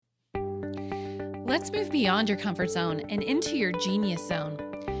Let's move beyond your comfort zone and into your genius zone,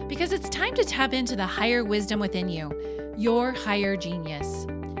 because it's time to tap into the higher wisdom within you, your higher genius.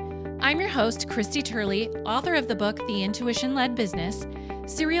 I'm your host, Christy Turley, author of the book, The Intuition-Led Business,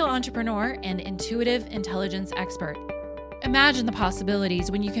 serial entrepreneur, and intuitive intelligence expert. Imagine the possibilities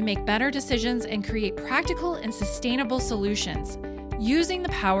when you can make better decisions and create practical and sustainable solutions using the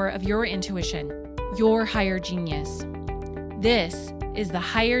power of your intuition, your higher genius. This is the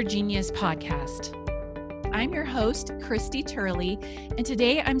Higher Genius Podcast. I'm your host, Christy Turley, and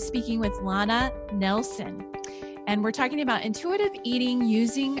today I'm speaking with Lana Nelson, and we're talking about intuitive eating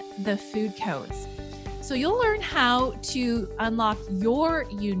using the food codes. So you'll learn how to unlock your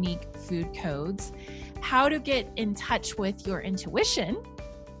unique food codes, how to get in touch with your intuition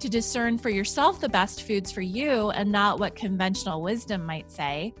to discern for yourself the best foods for you and not what conventional wisdom might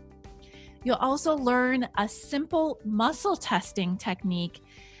say. You'll also learn a simple muscle testing technique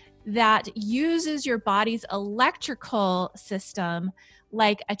that uses your body's electrical system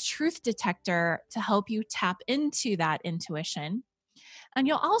like a truth detector to help you tap into that intuition. And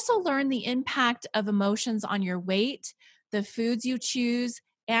you'll also learn the impact of emotions on your weight, the foods you choose,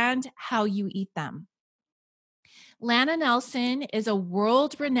 and how you eat them. Lana Nelson is a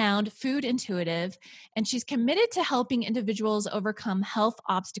world-renowned food intuitive, and she's committed to helping individuals overcome health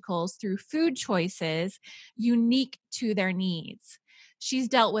obstacles through food choices unique to their needs. She's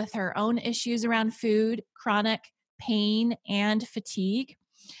dealt with her own issues around food, chronic pain, and fatigue.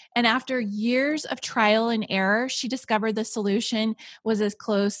 And after years of trial and error, she discovered the solution was as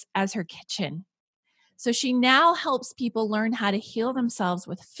close as her kitchen. So she now helps people learn how to heal themselves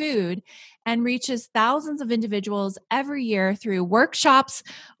with food and reaches thousands of individuals every year through workshops,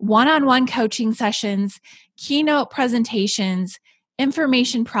 one-on-one coaching sessions, keynote presentations,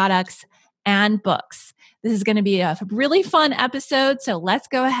 information products, and books. This is going to be a really fun episode, so let's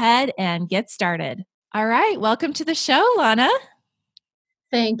go ahead and get started. All right, welcome to the show, Lana.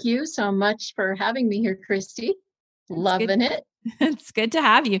 Thank you so much for having me here, Christy. Loving it. It's good to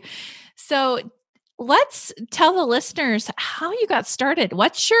have you. So let's tell the listeners how you got started.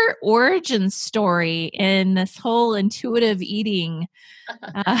 What's your origin story in this whole intuitive eating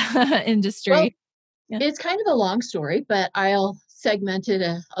industry? Well, it's kind of a long story, but I'll segment it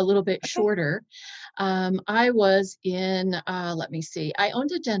a little bit shorter. I was in, I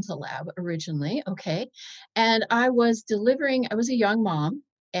owned a dental lab originally, okay? And I was a young mom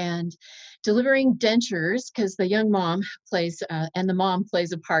and delivering dentures because the young mom plays, and the mom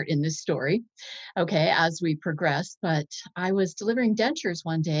plays a part in this story, okay, as we progress. But I was delivering dentures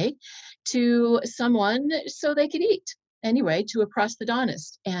one day to someone so they could eat. Anyway, to a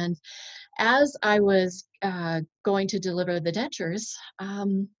prosthodontist. And as I was going to deliver the dentures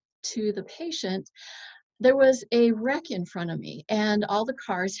to the patient, there was a wreck in front of me and all the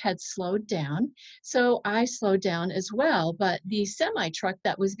cars had slowed down. So I slowed down as well, but the semi truck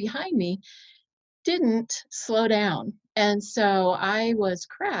that was behind me didn't slow down. And so I was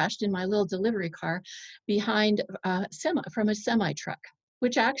crashed in my little delivery car behind from a semi truck,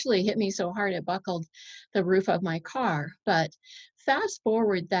 which actually hit me so hard it buckled the roof of my car. But fast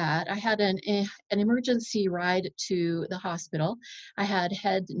forward that, I had an emergency ride to the hospital. I had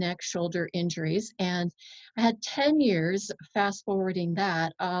head, neck, shoulder injuries, and I had 10 years, fast forwarding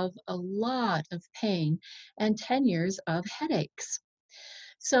that, of a lot of pain and 10 years of headaches.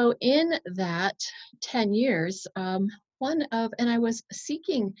 So in that 10 years, and I was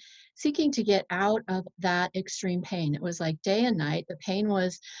seeking to get out of that extreme pain. It was like day and night. The pain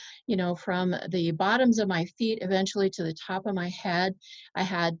was, from the bottoms of my feet eventually to the top of my head. I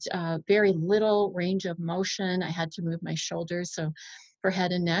had very little range of motion. I had to move my shoulders, so for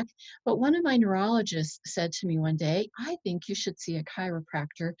head and neck. But one of my neurologists said to me one day, I think you should see a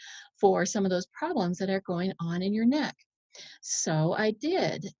chiropractor for some of those problems that are going on in your neck. So I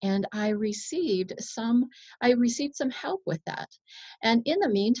did, and I received some help with that. And in the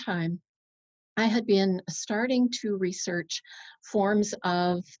meantime, I had been starting to research forms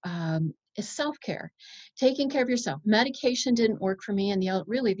of self-care, taking care of yourself. Medication didn't work for me, and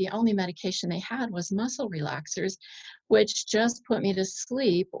the only medication they had was muscle relaxers, which just put me to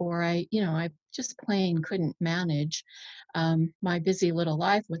sleep, or I just plain couldn't manage my busy little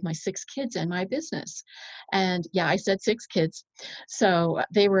life with my 6 kids and my business. And yeah, I said 6 kids, so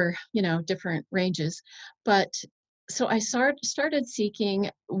they were different ranges, but so I started seeking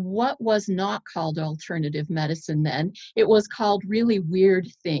what was not called alternative medicine then. It was called really weird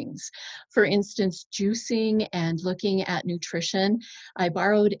things. For instance, juicing and looking at nutrition. I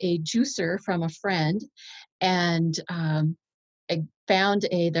borrowed a juicer from a friend, and I found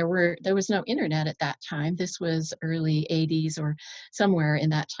there was no internet at that time. This was early 80s or somewhere in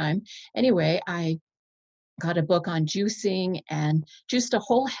that time. Anyway, I got a book on juicing and juiced a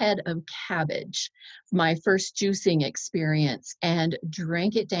whole head of cabbage, my first juicing experience, and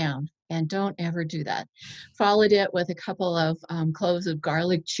drank it down. And don't ever do that. Followed it with a couple of cloves of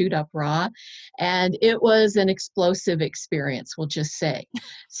garlic chewed up raw, and it was an explosive experience, we'll just say.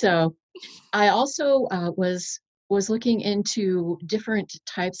 So I also was looking into different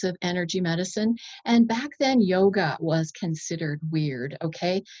types of energy medicine, and back then yoga was considered weird.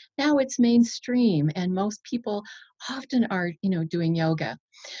 Okay, now it's mainstream, and most people often are, doing yoga.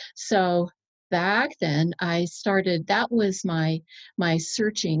 So back then I started. That was my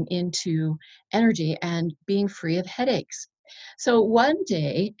searching into energy and being free of headaches. So one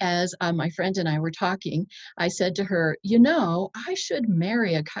day, as my friend and I were talking, I said to her, I should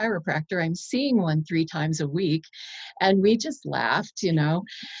marry a chiropractor. I'm seeing one 3 times a week. And we just laughed.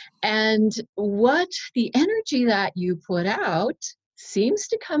 And what the energy that you put out seems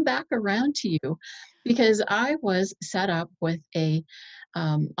to come back around to you because I was set up with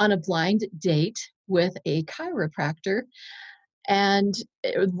on a blind date with a chiropractor and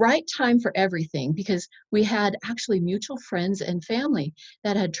right time for everything because we had actually mutual friends and family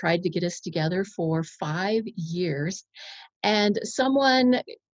that had tried to get us together for 5 years, and someone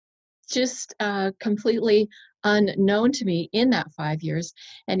just completely unknown to me in that 5 years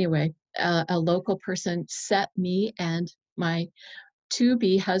anyway, a local person set me and my to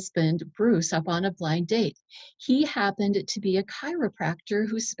be husband, Bruce, up on a blind date. He happened to be a chiropractor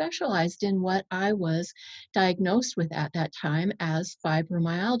who specialized in what I was diagnosed with at that time as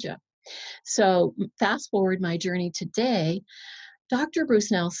fibromyalgia. So, fast forward my journey today, Dr. Bruce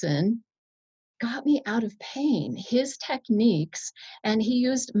Nelson got me out of pain. His techniques, and he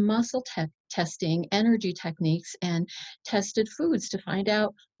used muscle testing, energy techniques, and tested foods to find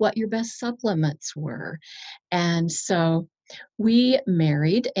out what your best supplements were. And so we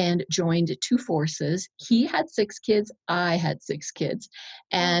married and joined two forces. He had 6 kids, I had 6 kids.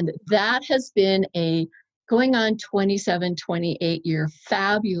 And that has been a going on 27, 28-year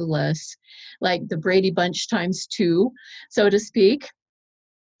fabulous, like the Brady Bunch times two, so to speak.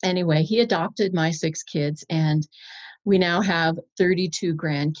 Anyway, he adopted my 6 kids, and we now have 32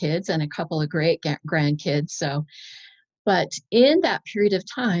 grandkids and a couple of great grandkids. So but in that period of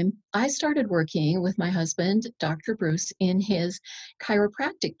time, I started working with my husband, Dr. Bruce, in his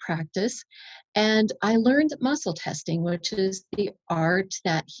chiropractic practice. And I learned muscle testing, which is the art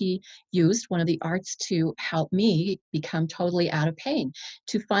that he used, one of the arts to help me become totally out of pain,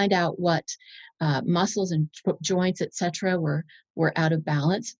 to find out what muscles and joints, etc., were out of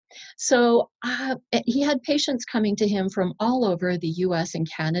balance. So he had patients coming to him from all over the US and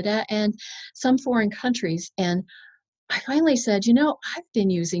Canada and some foreign countries. And I finally said, I've been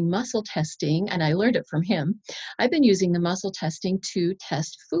using muscle testing, and I learned it from him. I've been using the muscle testing to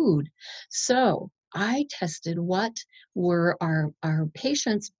test food. So I tested what were our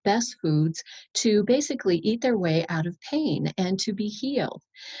patients' best foods to basically eat their way out of pain and to be healed.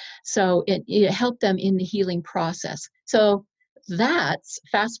 So it helped them in the healing process. So that's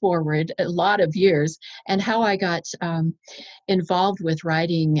fast forward a lot of years and how I got involved with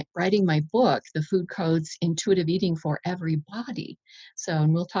writing my book, The Food Codes: Intuitive Eating for Everybody. So,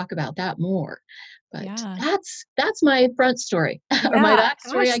 and we'll talk about that more. But Yeah. that's my front story or my Yeah,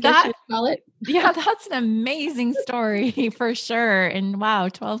 backstory, gosh, I guess you'd call it. yeah, that's an amazing story for sure. And wow,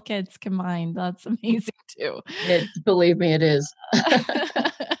 12 kids combined. That's amazing too. Believe me, it is.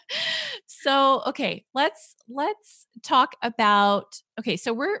 So, okay, let's talk about okay,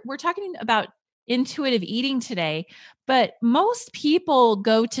 so we're talking about intuitive eating today, but most people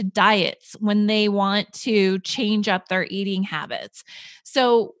go to diets when they want to change up their eating habits.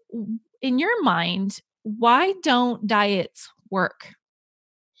 So, in your mind, why don't diets work?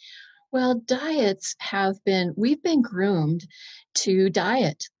 Well, we've been groomed to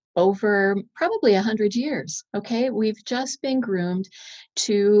diet over probably 100 years. Okay. We've just been groomed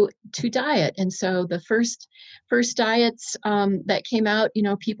to diet. And so the first diets that came out,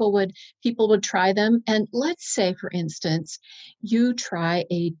 people would try them. And let's say, for instance, you try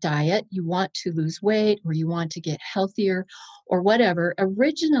a diet, you want to lose weight or you want to get healthier or whatever.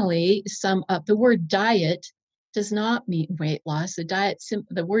 Originally, the word diet does not mean weight loss.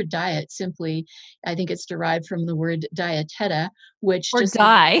 The word diet simply, I think it's derived from the word dieteta, which Or just means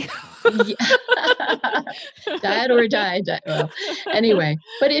die. yeah. Diet or die, well, anyway,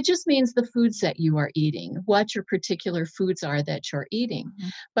 but it just means the foods that you are eating, what your particular foods are that you're eating.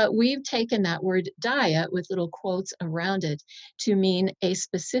 Mhm. But we've taken that word diet with little quotes around it to mean a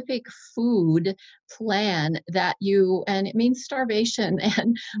specific food plan that you, and it means starvation.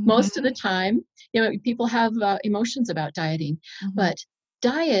 And most of the Mhm. time, people have emotions about dieting, Mhm. but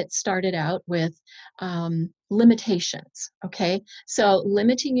diet started out with limitations. Okay. So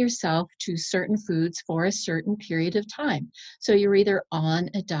limiting yourself to certain foods for a certain period of time. So you're either on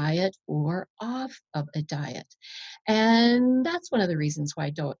a diet or off of a diet. And that's one of the reasons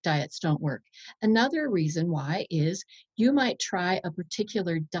why diets don't work. Another reason why is you might try a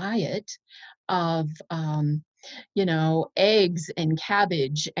particular diet of eggs and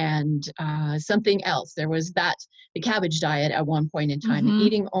cabbage and something else. There was the cabbage diet at one point in time, and Mhm.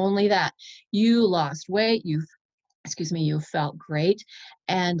 eating only that. You lost weight, you felt great.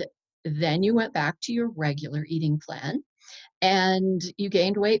 And then you went back to your regular eating plan and you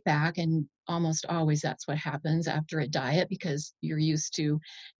gained weight back. And almost always that's what happens after a diet because you're used to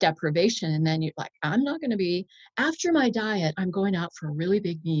deprivation. And then you're like, I'm not going to be, after my diet, I'm going out for a really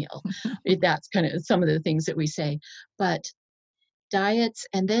big meal. That's kind of some of the things that we say. But diets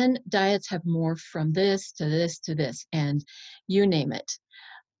have morphed from this to this to this, and you name it.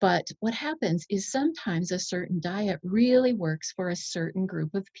 But what happens is sometimes a certain diet really works for a certain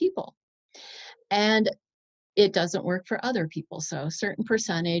group of people. And it doesn't work for other people. So a certain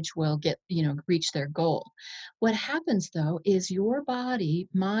percentage will reach their goal. What happens though is your body,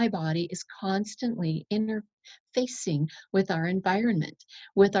 my body, is constantly interfacing with our environment,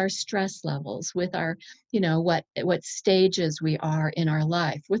 with our stress levels, with our, what stages we are in our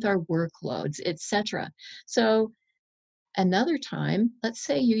life, with our workloads, etc. So another time, let's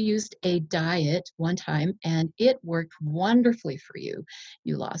say you used a diet one time and it worked wonderfully for you.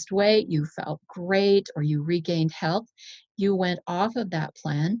 You lost weight, you felt great, or you regained health. You went off of that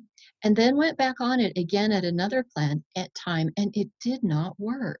plan and then went back on it again at another plan at time, and it did not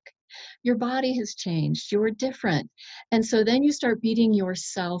work. Your body has changed. You're different. And so then you start beating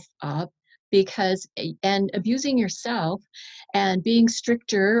yourself up and abusing yourself and being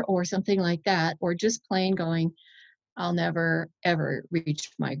stricter or something like that, or just plain going, I'll never ever reach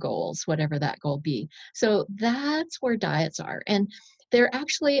my goals, whatever that goal be. So that's where diets are. And there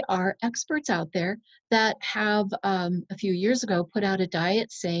actually are experts out there that have a few years ago put out a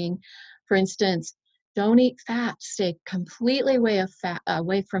diet saying, for instance, don't eat fat, stay completely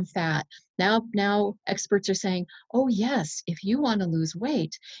away from fat. Now experts are saying, oh yes, if you want to lose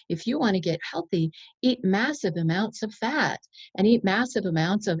weight, if you want to get healthy, eat massive amounts of fat and eat massive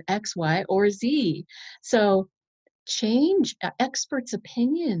amounts of X, Y, or Z. So experts'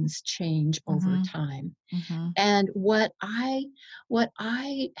 opinions change over Mhm. time. Mhm. And what I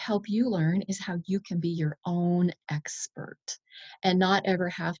help you learn is how you can be your own expert and not ever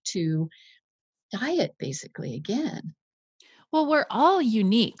have to diet basically again. Well, we're all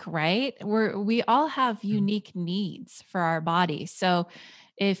unique, right? We all have Mm. unique needs for our body. So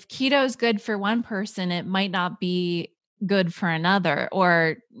if keto is good for one person, it might not be good for another.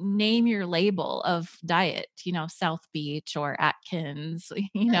 Or name your label of diet, South Beach or Atkins,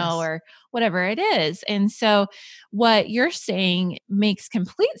 Yes. or whatever it is. And so what you're saying makes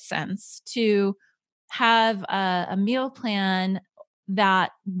complete sense to have a meal plan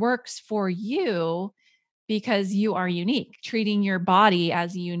that works for you because you are unique, treating your body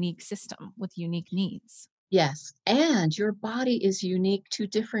as a unique system with unique needs. Yes, and your body is unique to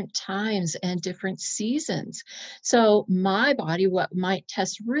different times and different seasons. So my body, what might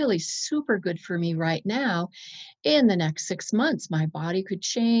test really super good for me right now, in the next 6 months, my body could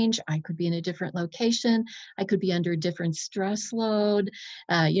change. I could be in a different location. I could be under a different stress load,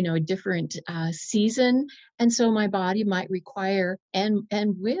 a different season. And so my body might require and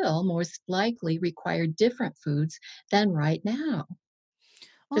will most likely require different foods than right now.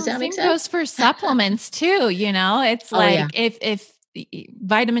 Does Well, that make same sense? goes for supplements too, It's Oh, yeah, like if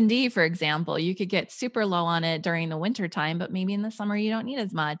vitamin D, for example, you could get super low on it during the winter time, but maybe in the summer you don't need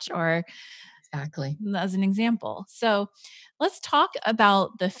as much, or exactly. as an example. So let's talk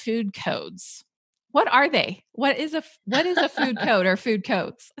about the food codes What are they? What is a food code or food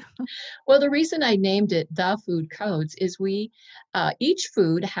codes? Well, the reason I named it the food codes is each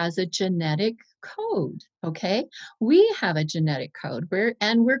food has a genetic code. Okay, we have a genetic code. We're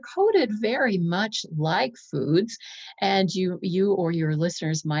coded very much like foods, and you or your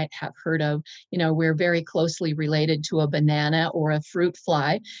listeners might have heard of. We're very closely related to a banana or a fruit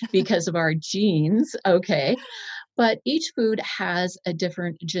fly because of our genes. Okay, but each food has a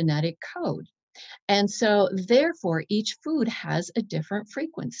different genetic code. And so, therefore, each food has a different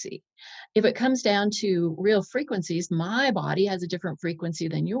frequency. If it comes down to real frequencies, my body has a different frequency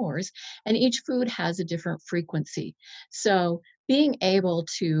than yours, and each food has a different frequency. So, being able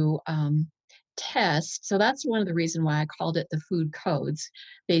to test, so that's one of the reasons why I called it the food codes,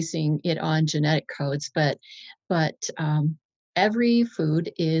 basing it on genetic codes. But every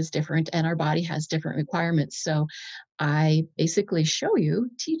food is different, and our body has different requirements. So, I basically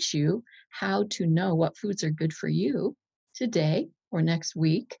teach you how to know what foods are good for you today or next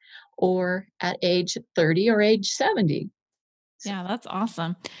week or at age 30 or age 70. So, Yeah, that's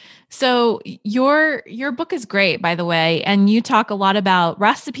awesome. So your book is great, by the way, and you talk a lot about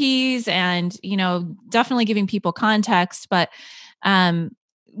recipes and, definitely giving people context, but um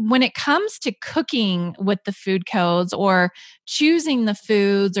when it comes to cooking with the food codes or choosing the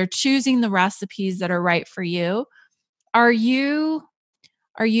foods or choosing the recipes that are right for you, are you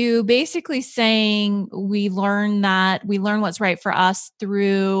are you basically saying we learn what's right for us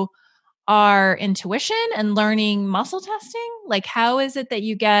through our intuition and learning muscle testing? Like, how is it that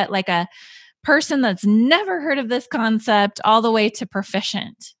you get like a person that's never heard of this concept all the way to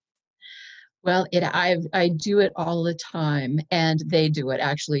proficient? well, I do it all the time, and they do it.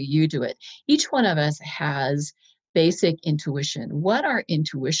 Actually, you do it. Each one of us has basic intuition. What our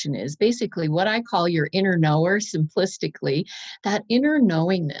intuition is, basically what I call your inner knower, simplistically, that inner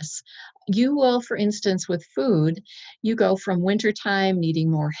knowingness. You will, for instance, with food, you go from wintertime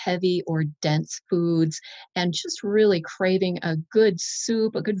needing more heavy or dense foods and just really craving a good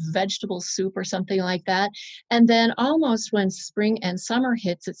soup, a good vegetable soup or something like that. And then almost when spring and summer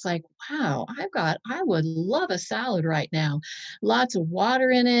hits, it's like, wow, I would love a salad right now. Lots of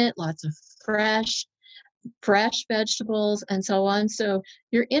water in it, lots of fresh vegetables and so on. So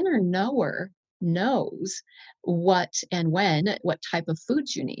your inner knower knows what and when, what type of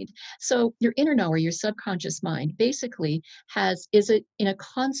foods you need. So your inner knower, your subconscious mind, basically is it in a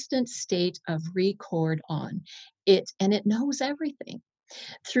constant state of record on it, and it knows everything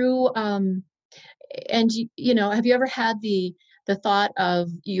through and have you ever had the thought of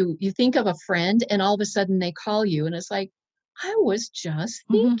you think of a friend and all of a sudden they call you and it's like, I was just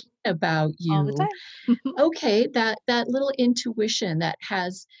Mhm. thinking about All the you. time. Okay, that little intuition that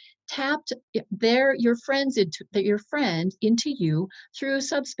has tapped your friend into you through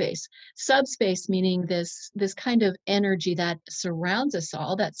subspace. Subspace meaning this kind of energy that surrounds us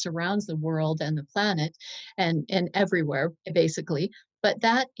all, that surrounds the world and the planet and everywhere basically, but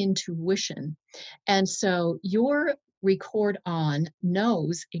that intuition. And so your record on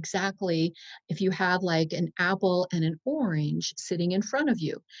knows exactly if you have like an apple and an orange sitting in front of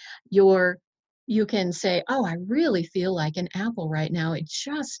you. Your you can say, "Oh, I really feel like an apple right now. It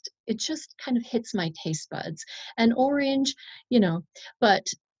just kind of hits my taste buds." An orange, you know, but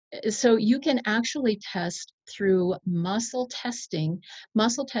so you can actually test through muscle testing.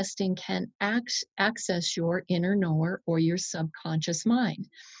 Muscle testing can access your inner knower or your subconscious mind.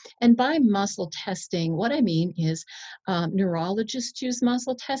 And by muscle testing, what I mean is neurologists use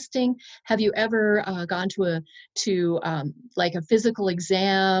muscle testing. Have you ever gone to like a physical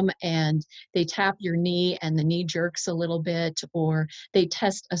exam and they tap your knee and the knee jerks a little bit, or they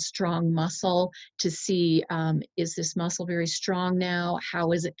test a strong muscle to see is this muscle very strong now?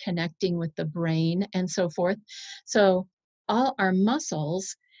 How is it connecting with the brain and so forth? So all our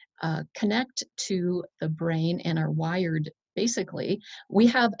muscles connect to the brain and are wired. Basically, we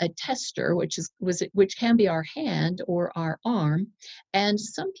have a tester, which can be our hand or our arm, and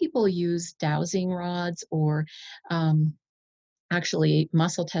some people use dowsing rods or um, actually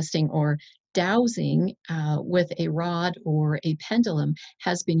muscle testing or dowsing with a rod or a pendulum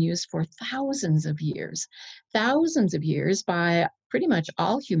has been used for thousands of years by pretty much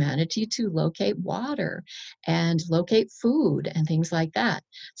all humanity to locate water and locate food and things like that.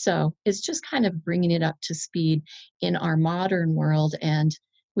 So it's just kind of bringing it up to speed in our modern world. And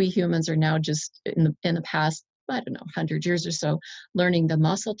we humans are now just in the past, I don't know, 100 years or so, learning the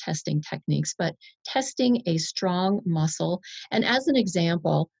muscle testing techniques, but testing a strong muscle. And as an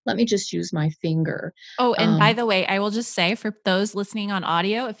example, let me just use my finger. Oh, and by Um, the way, I will just say for those listening on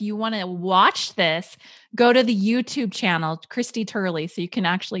audio, if you want to watch this, go to the YouTube channel, Christy Turley, so you can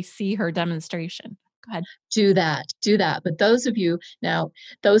actually see her demonstration. ahead. Do that. But those of you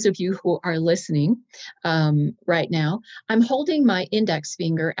who are listening right now, I'm holding my index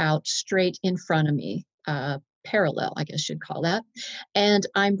finger out straight in front of me, parallel, I guess you'd call that. And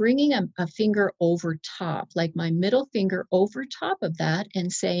I'm bringing a finger over top, like my middle finger over top of that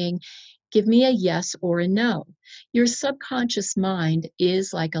and saying, give me a yes or a no. Your subconscious mind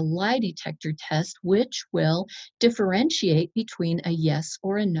is like a lie detector test, which will differentiate between a yes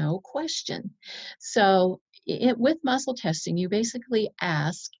or a no question. So, with muscle testing, you basically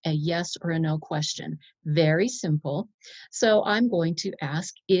ask a yes or a no question. Very simple. So, I'm going to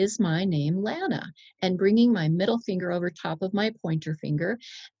ask, is my name Lana? And bringing my middle finger over top of my pointer finger,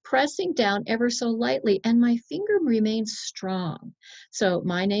 pressing down ever so lightly, and my finger remains strong. So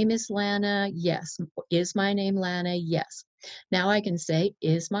my name is Lana. Yes. Is my name Lana? Yes. Now I can say,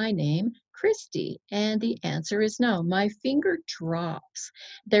 is my name Christy? And the answer is no. My finger drops.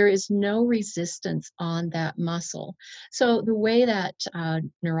 There is no resistance on that muscle. So the way that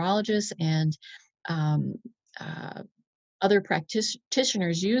neurologists and um, uh, other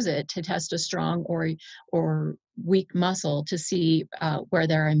practitioners use it to test a strong or weak muscle to see where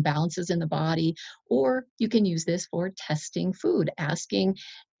there are imbalances in the body, or you can use this for testing food, asking,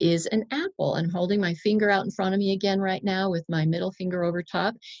 is an apple, and holding my finger out in front of me again right now with my middle finger over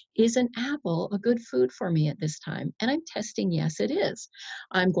top, is an apple a good food for me at this time? And I'm testing, yes, it is.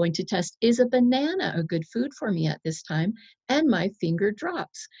 I'm going to test, is a banana a good food for me at this time? And my finger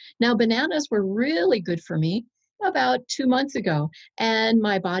drops. Now, bananas were really good for me about 2 months ago. And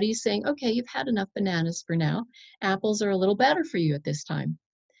my body's saying, okay, you've had enough bananas for now. Apples are a little better for you at this time.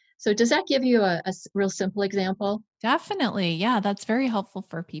 So does that give you a real simple example? Definitely. Yeah, that's very helpful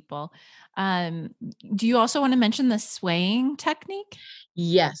for people. Do you also want to mention the swaying technique?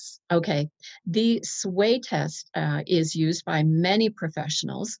 Yes. Okay. The sway test is used by many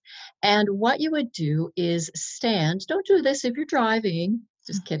professionals. And what you would do is stand. Don't do this if you're driving.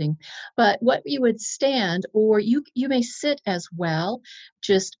 Just kidding. But what you would stand, or you may sit as well,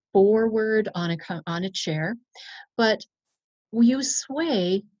 just forward on on a chair. But you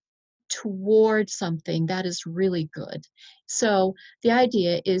sway toward something that is really good. So the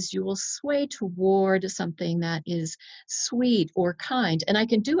idea is you will sway toward something that is sweet or kind. And I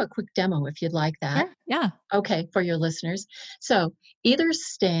can do a quick demo if you'd like that. Sure. Yeah. Okay, for your listeners. So either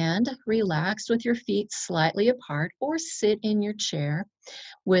stand relaxed with your feet slightly apart or sit in your chair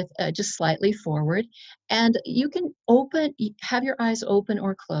with just slightly forward. And you can have your eyes open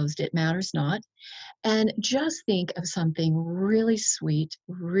or closed, it matters not. And just think of something really sweet,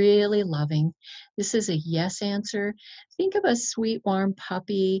 really loving. This is a yes answer. Think of a sweet, warm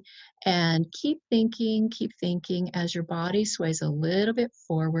puppy and keep thinking as your body sways a little bit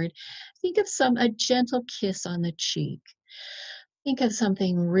forward. Think of a gentle kiss on the cheek. Think of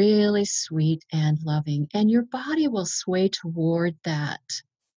something really sweet and loving, and your body will sway toward that.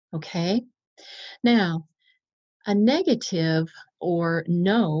 Okay? Now, a negative or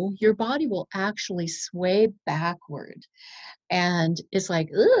no, your body will actually sway backward. And it's like,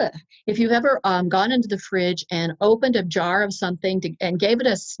 ugh. If you've ever gone into the fridge and opened a jar of something and gave it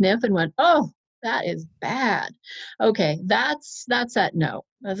a sniff and went, oh, that is bad. Okay, that's that no.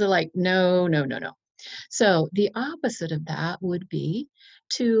 That's like, no, no, no, no. So the opposite of that would be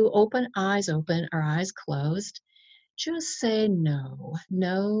to open or eyes closed, just say no,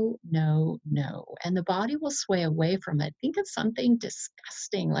 no, no, no. And the body will sway away from it. Think of something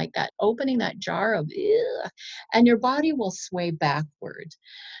disgusting like that, opening that jar of, ugh, and your body will sway backward.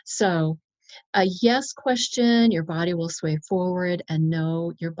 So a yes question, your body will sway forward, and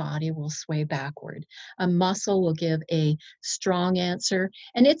no, your body will sway backward. A muscle will give a strong answer,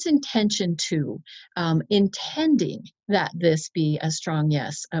 and its intention too, intending that this be a strong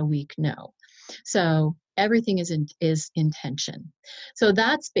yes, a weak no. So everything is intention. So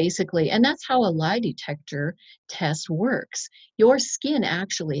that's basically, and that's how a lie detector test works. Your skin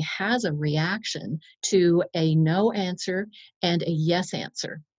actually has a reaction to a no answer and a yes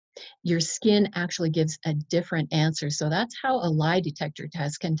answer. Your skin actually gives a different answer. So that's how a lie detector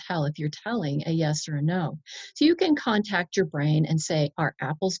test can tell if you're telling a yes or a no. So you can contact your brain and say, are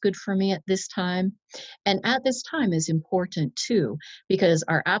apples good for me at this time? And at this time is important too, because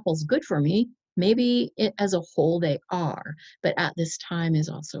are apples good for me? Maybe as a whole they are, but at this time is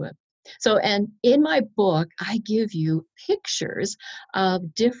also a so, and in my book, I give you pictures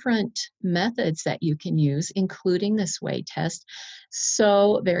of different methods that you can use, including the sway test.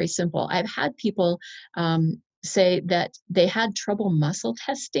 So very simple. I've had people say that they had trouble muscle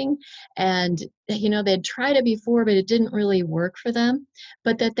testing, and they'd tried it before, but it didn't really work for them.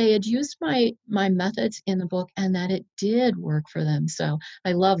 But that they had used my methods in the book, and that it did work for them. So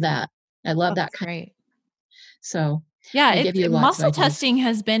I love that. I love Oh, that that's kind great. So Yeah, I give you lots of muscle ideas. testing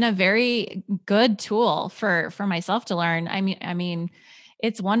has been a very good tool for myself to learn. I mean,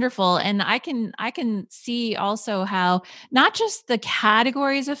 it's wonderful, and I can see also how not just the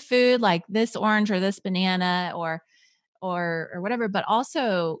categories of food like this orange or this banana or whatever, but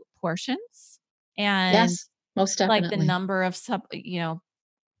also portions and Yes, most like the definitely. number of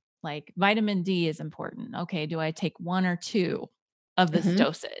like vitamin D is important. Okay, do I take one or two of this Hmm.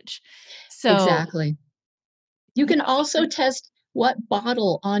 dosage? So Exactly. You yeah, can also test what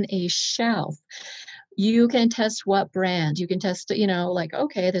bottle on a shelf. You can test what brand. You can test, like,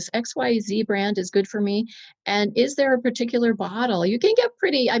 okay, this XYZ brand is good for me. And is there a particular bottle? You can get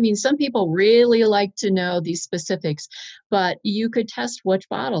pretty, I mean, some people really like to know these specifics, but you could test which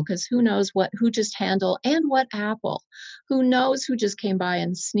bottle because who knows who just handled and what apple. Who knows who just came by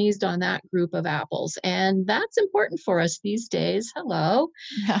and sneezed on that group of apples. And that's important for us these days. Hello,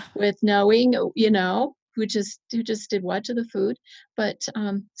 yeah. with knowing, who just did what to the food. But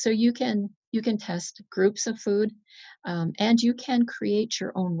so you can test groups of food, and you can create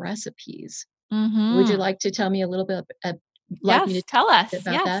your own recipes. Would you Mhm. like to tell me a little bit, like me to Yes, tell tell you us.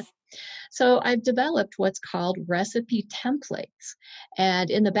 about that? Yes. So I've developed what's called recipe templates. And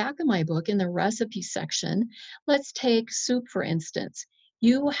in the back of my book, in the recipe section, let's take soup, for instance.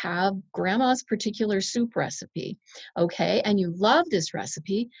 You have grandma's particular soup recipe, okay? And you love this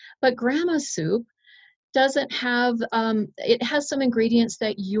recipe, but grandma's soup doesn't have, it has some ingredients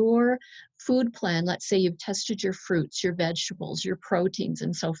that your food plan, let's say you've tested your fruits, your vegetables, your proteins,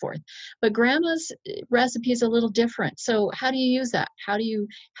 and so forth. But grandma's recipe is a little different. So how do you use that? How do you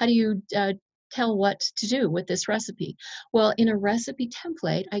tell what to do with this recipe? Well, in a recipe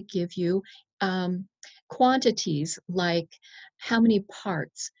template, I give you um, quantities like how many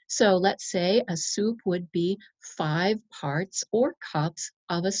parts. So let's say a soup would be 5 parts or cups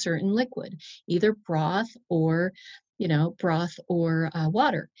of a certain liquid, either broth or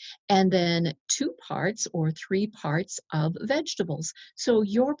water, and then 2 parts or 3 parts of vegetables. So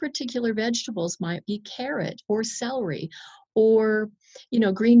your particular vegetables might be carrot or celery or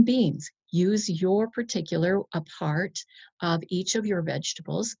green beans. Use your particular a part of each of your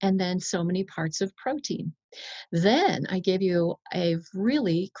vegetables and then so many parts of protein. Then I gave you a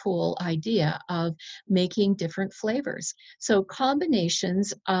really cool idea of making different flavors. So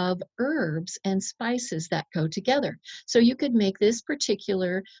combinations of herbs and spices that go together. So you could make this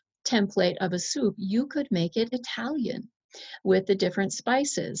particular template of a soup, you could make it Italian with the different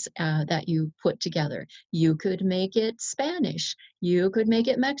spices that you put together. You could make it Spanish. You could make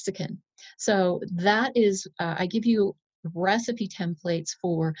it Mexican. So that is, I give you recipe templates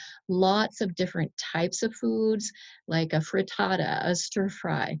for lots of different types of foods, like a frittata, a stir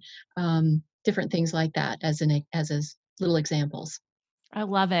fry, different things like that little examples. I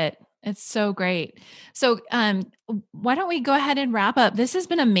love it. It's so great. So, why don't we go ahead and wrap up? This has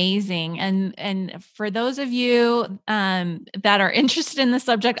been amazing, and for those of you that are interested in the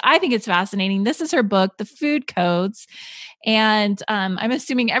subject, I think it's fascinating. This is her book, The Food Codes, and I'm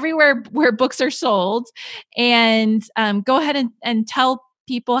assuming everywhere where books are sold. And go ahead and tell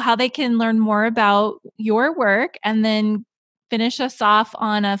people how they can learn more about your work, and then finish us off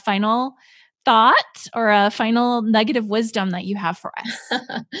on a final thought or a final nugget of wisdom that you have for us.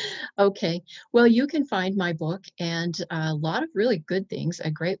 Okay. Well, you can find my book and a lot of really good things,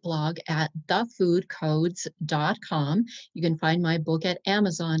 a great blog at thefoodcodes.com. You can find my book at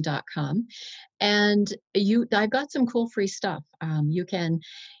amazon.com. And I've got some cool free stuff. You can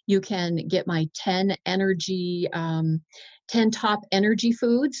get my 10 top energy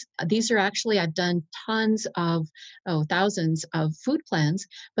foods. These are actually, I've done thousands of food plans,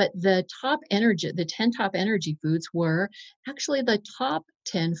 but the 10 top energy foods were actually the top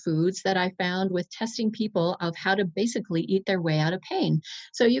 10 foods that I found with testing people of how to basically eat their way out of pain.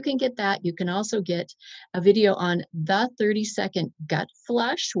 So you can get that. You can also get a video on the 30-second gut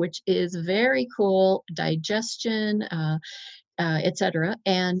flush, which is very cool, digestion, etc.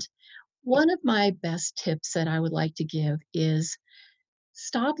 And one of my best tips that I would like to give is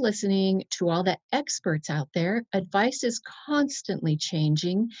stop listening to all the experts out there. Advice is constantly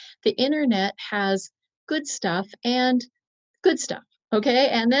changing. The internet has good stuff and good stuff, okay,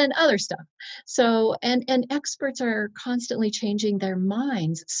 and then other stuff. So and experts are constantly changing their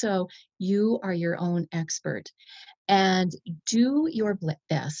minds, so you are your own expert, and do your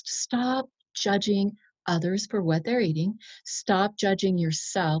best. Stop judging others for what they're eating. Stop judging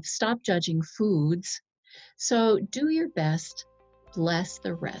yourself. Stop judging foods. So do your best. Bless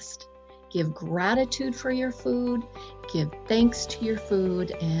the rest. Give gratitude for your food. Give thanks to your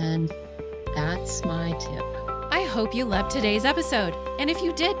food. And that's my tip. I hope you loved today's episode. And if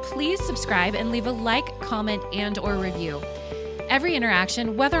you did, please subscribe and leave a like, comment, and/or review. Every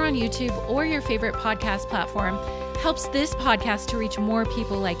interaction, whether on YouTube or your favorite podcast platform, helps this podcast to reach more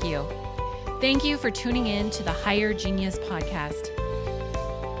people like you. Thank you for tuning in to the Higher Genius Podcast.